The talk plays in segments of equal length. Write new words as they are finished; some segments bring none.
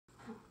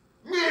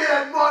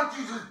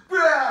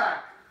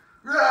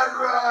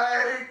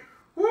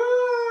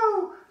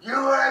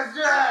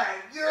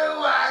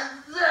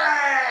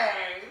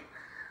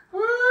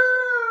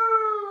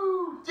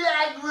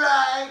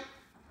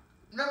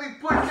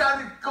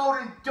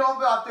golden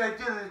dumbbell that I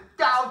did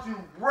 1,000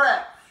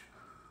 reps.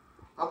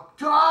 I'm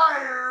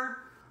tired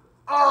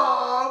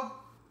of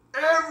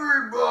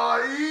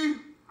everybody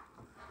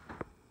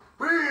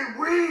being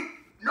weak,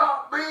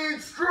 not being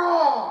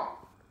strong.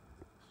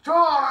 It's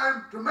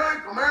time to make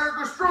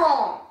America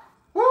strong.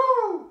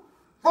 Woo!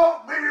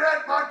 Vote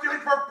Meathead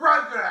Munchies for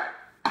president.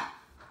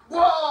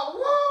 Whoa,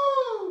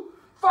 woo!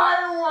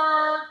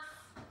 Fireworks!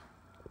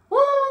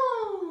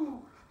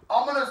 Woo!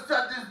 I'm gonna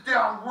set this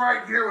down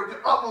right here with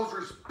the utmost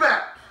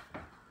respect.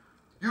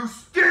 You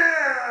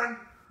stand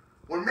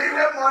when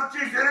Meathead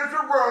Munchies enters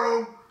the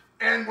room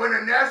and when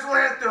the national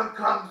anthem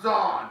comes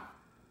on.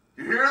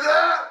 You hear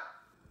that?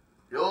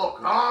 You little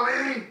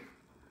commie?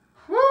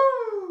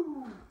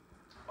 Woo!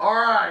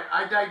 Alright,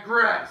 I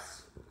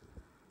digress.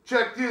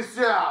 Check this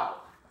out.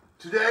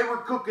 Today we're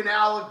cooking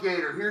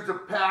alligator. Here's a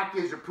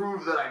package to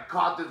prove that I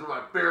caught this with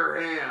my bare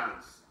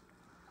hands.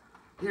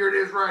 Here it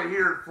is right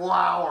here in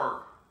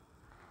flour.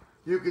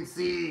 You can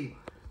see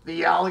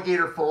the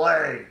alligator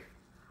fillet.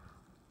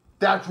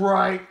 That's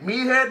right,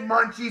 Meathead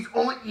Munchies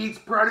only eats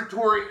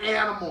predatory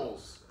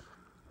animals.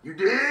 You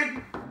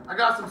dig? I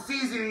got some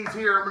seasonings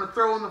here I'm gonna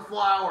throw in the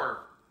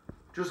flour.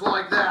 Just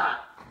like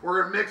that.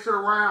 We're gonna mix it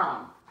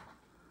around.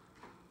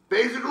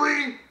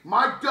 Basically,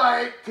 my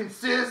diet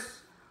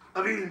consists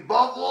of eating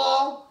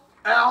buffalo,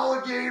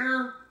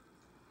 alligator,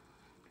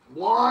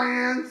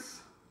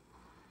 lions,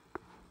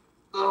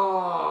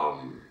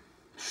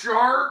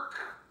 shark,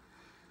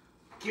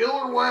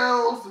 killer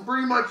whales, and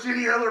pretty much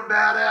any other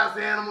badass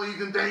animal you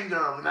can think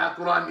of, and that's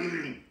what I'm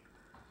eating.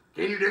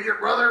 Can you dig it,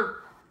 brother?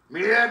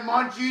 Meathead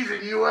Munchies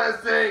and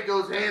USA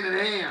goes hand in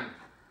hand.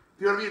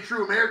 If you want to be a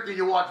true American,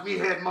 you watch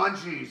Meathead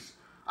Munchies.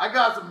 I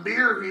got some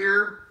beer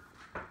here,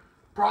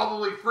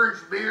 probably French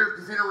beer,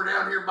 considering we're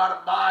down here by the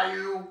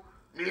bayou.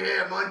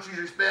 Meathead Munchies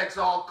respects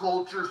all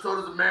culture, so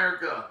does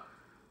America.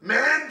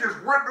 Men just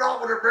rip it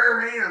off with their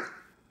bare hands.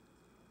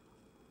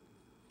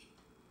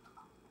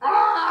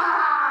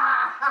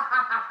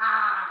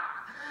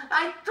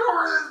 I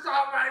tore this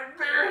off my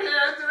bare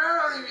hands and I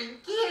don't even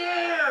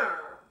care.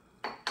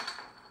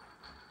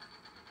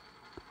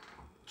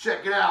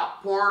 Check it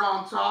out. Pour it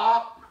on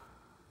top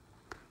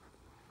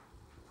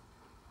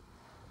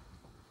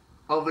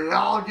of the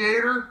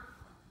alligator.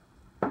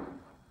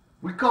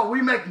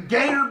 We making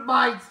gator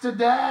bites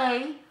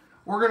today.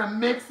 We're gonna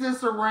mix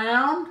this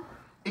around.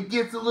 It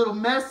gets a little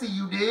messy,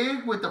 you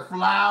dig, with the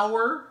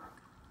flour,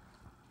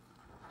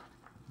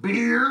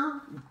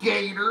 beer,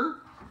 gator.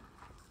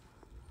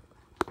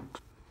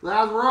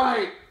 That's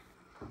right.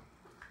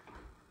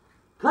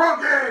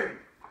 Protein!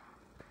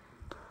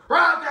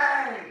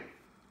 Protein!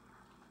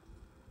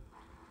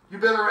 You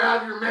better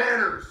have your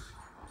manners.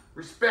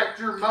 Respect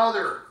your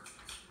mother.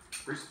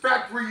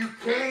 Respect where you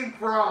came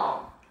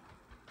from.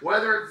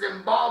 Whether it's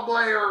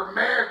Zimbabwe or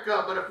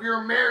America, but if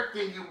you're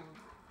American, you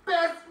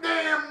best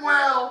damn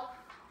well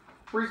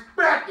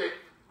respect it.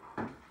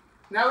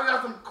 Now we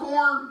got some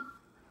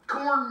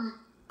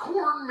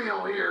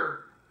cornmeal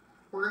here.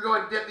 We're gonna go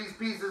ahead and dip these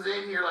pieces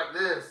in here like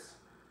this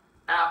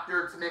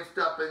after it's mixed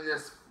up in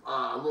this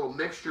little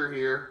mixture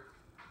here.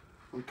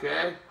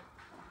 Okay?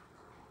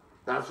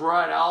 That's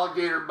right,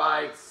 alligator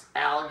bites,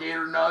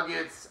 alligator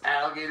nuggets,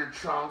 alligator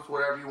chunks,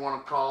 whatever you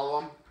want to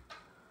call them.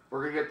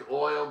 We're going to get the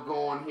oil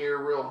going here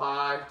real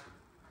high.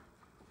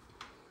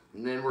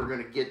 And then we're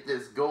going to get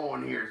this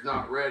going here. It's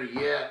not ready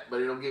yet,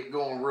 but it'll get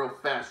going real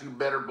fast. You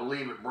better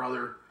believe it,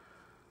 brother.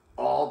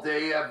 All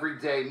day, every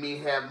day,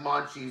 Meathead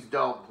Munchies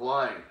don't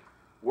play.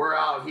 We're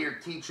out here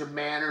teaching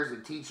manners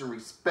and teaching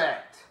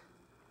respect.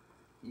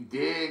 You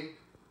dig?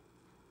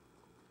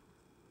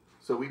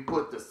 So we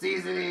put the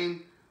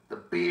seasoning, the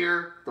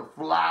beer, the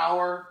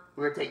flour.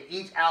 We're going to take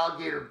each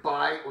alligator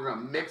bite. We're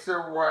going to mix it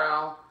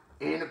around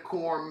in the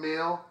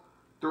cornmeal.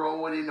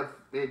 Throw it in the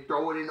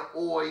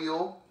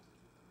oil.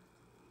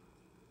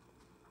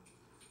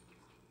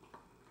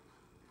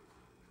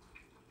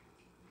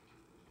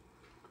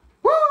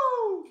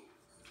 Woo!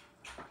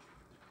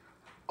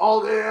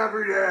 All day,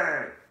 every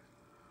day.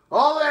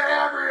 All day,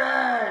 every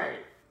day.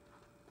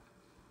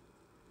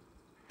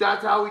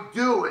 That's how we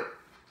do it.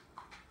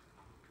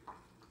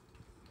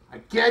 I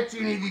get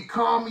you, and if you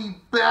commie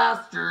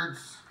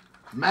bastards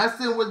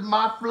messing with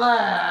my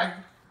flag,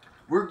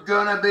 we're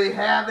gonna be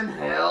having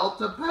hell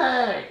to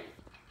pay.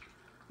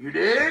 You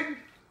dig?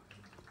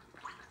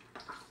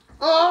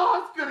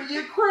 Oh, it's gonna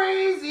get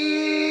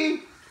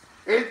crazy.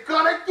 It's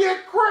gonna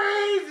get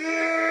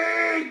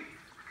crazy.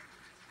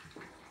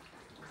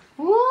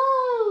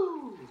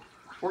 Woo!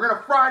 We're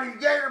gonna fry these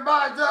gator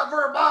bites up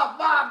for about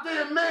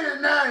 5-10 minutes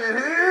now, you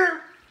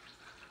hear?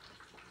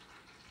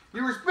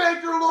 You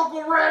respect your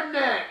local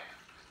redneck.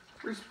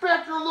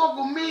 Respect your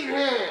local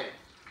meathead.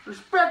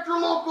 Respect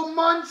your local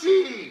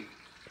munchie.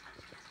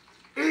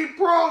 Eat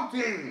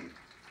protein.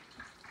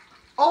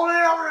 Only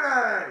every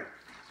day.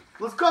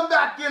 Let's come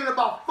back in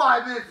about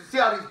 5 minutes to see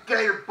how these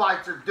gator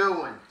bites are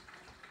doing.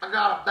 I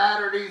gotta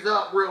batter these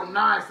up real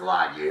nice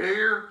like, you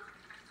hear?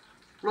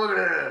 Look at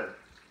that.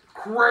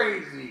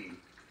 Crazy.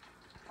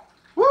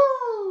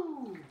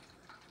 Woo!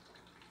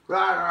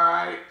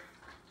 Right.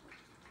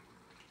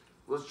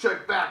 Let's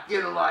check back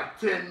in like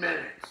 10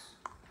 minutes.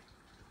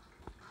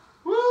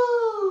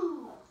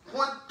 Woo!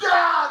 1,000!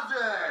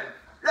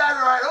 That's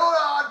right, hold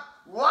on.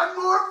 One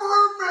more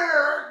for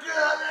America,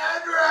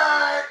 that's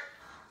right.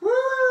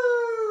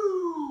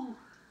 Woo!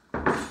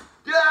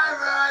 That's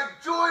right,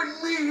 join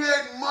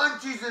Meathead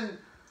Munchies and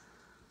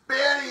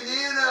banning the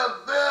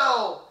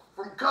NFL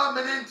from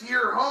coming into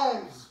your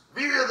homes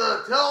via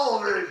the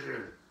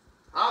television.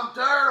 I'm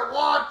tired of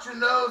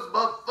watching those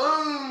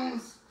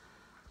buffoons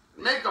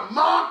make a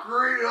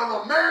mockery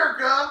of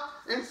America,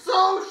 and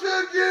so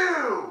should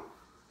you.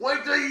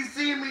 Wait till you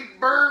see me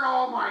burn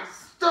all my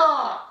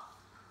stuff.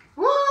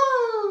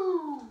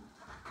 Woo!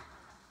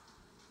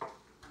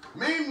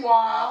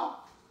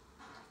 Meanwhile,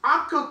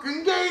 I'm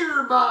cooking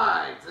gator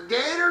bites,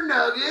 gator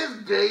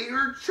nuggets,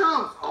 gator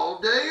chunks all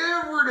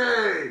day, every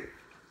day.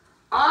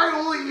 I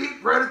only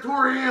eat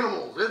predatory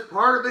animals. It's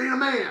part of being a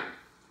man.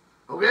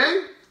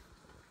 Okay?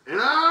 And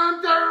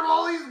I'm tired of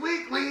all these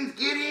weaklings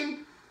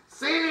getting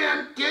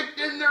sand kicked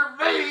in their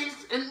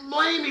face and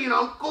blaming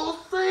Uncle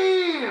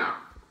Sam.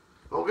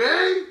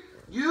 Okay?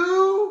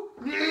 You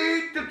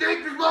need to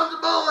take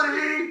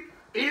responsibility,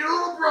 eat a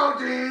little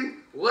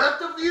protein,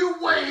 lift a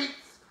few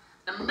weights,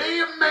 and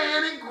be a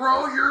man and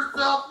grow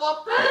yourself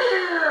a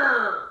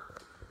pair.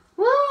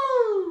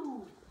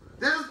 Woo!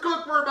 This is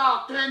cooked for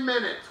about 10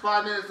 minutes,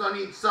 5 minutes on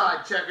each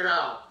side. Check it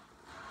out.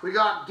 We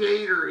got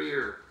gator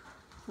here.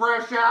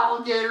 Fresh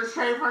alligator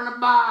straight from the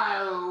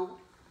bayou.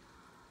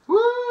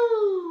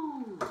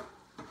 Woo!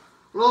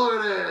 Look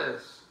at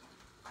this.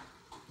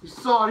 You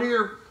saw it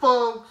here,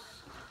 folks.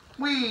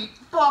 We eat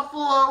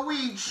buffalo, we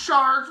eat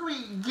sharks, we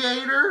eat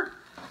gator.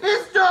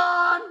 It's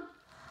done!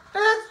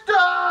 It's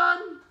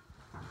done!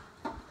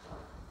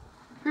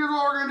 Here's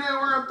what we're gonna do.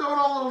 We're gonna throw in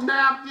a little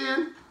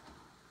napkin.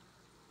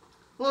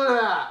 Look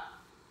at that.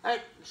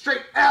 Hey,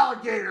 straight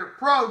alligator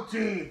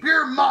protein,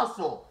 pure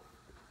muscle.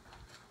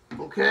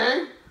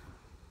 Okay?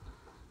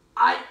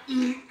 I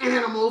eat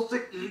animals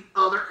to eat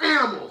other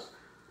animals.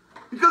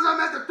 Because I'm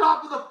at the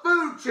top of the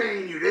food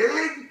chain, you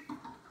dig?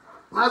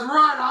 That's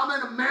right, I'm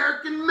an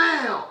American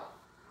male.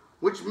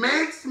 Which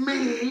makes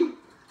me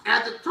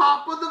at the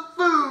top of the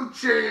food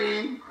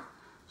chain,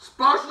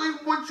 especially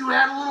once you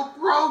add a little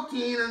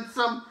protein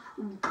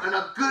and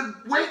a good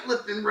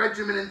weightlifting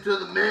regimen into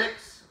the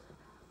mix.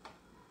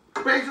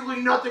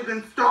 Basically nothing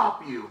can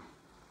stop you.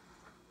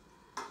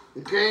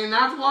 Okay, and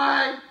that's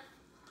why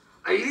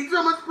I eat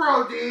so much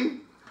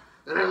protein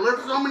and I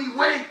lift so many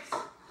weights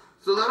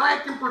so that I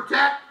can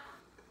protect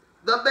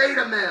the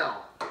beta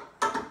male,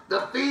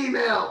 the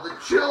female, the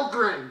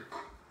children,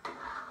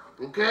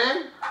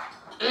 okay?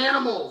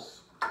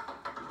 Animals.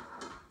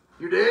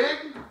 You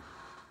dig?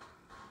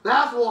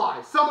 That's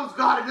why. Someone's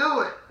got to do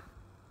it,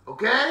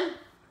 okay?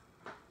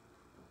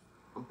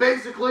 I'm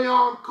basically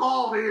on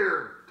call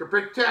here to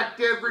protect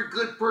every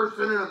good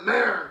person in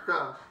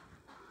America.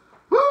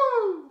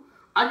 Woo!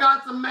 I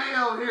got some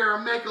mayo here.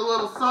 I'll make a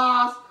little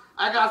sauce.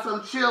 I got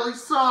some chili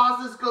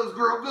sauce. This goes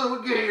real good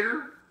with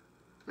gator.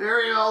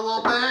 There you go, a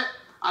little bit.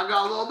 I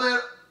got a little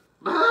bit.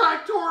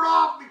 I tore it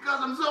off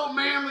because I'm so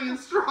manly and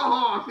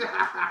strong.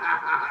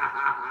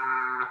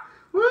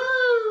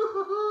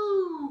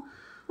 Woo!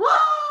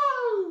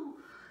 Woo!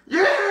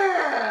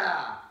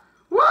 Yeah!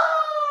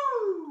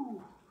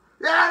 Woo!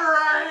 That's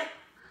right.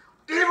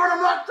 Even when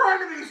I'm not trying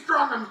to be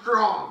strong, I'm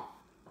strong.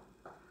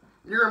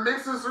 You're gonna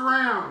mix this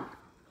around.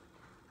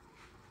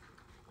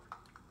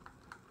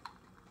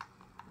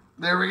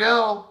 There we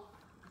go.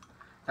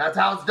 That's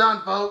how it's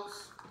done,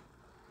 folks.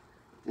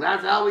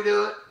 That's how we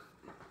do it.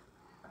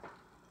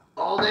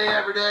 All day,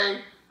 every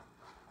day.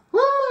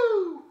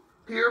 Woo!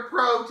 Pure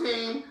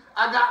protein.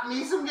 I got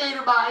me some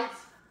gator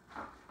bites.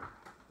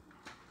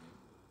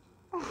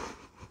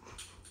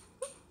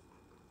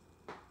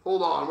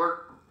 Hold on,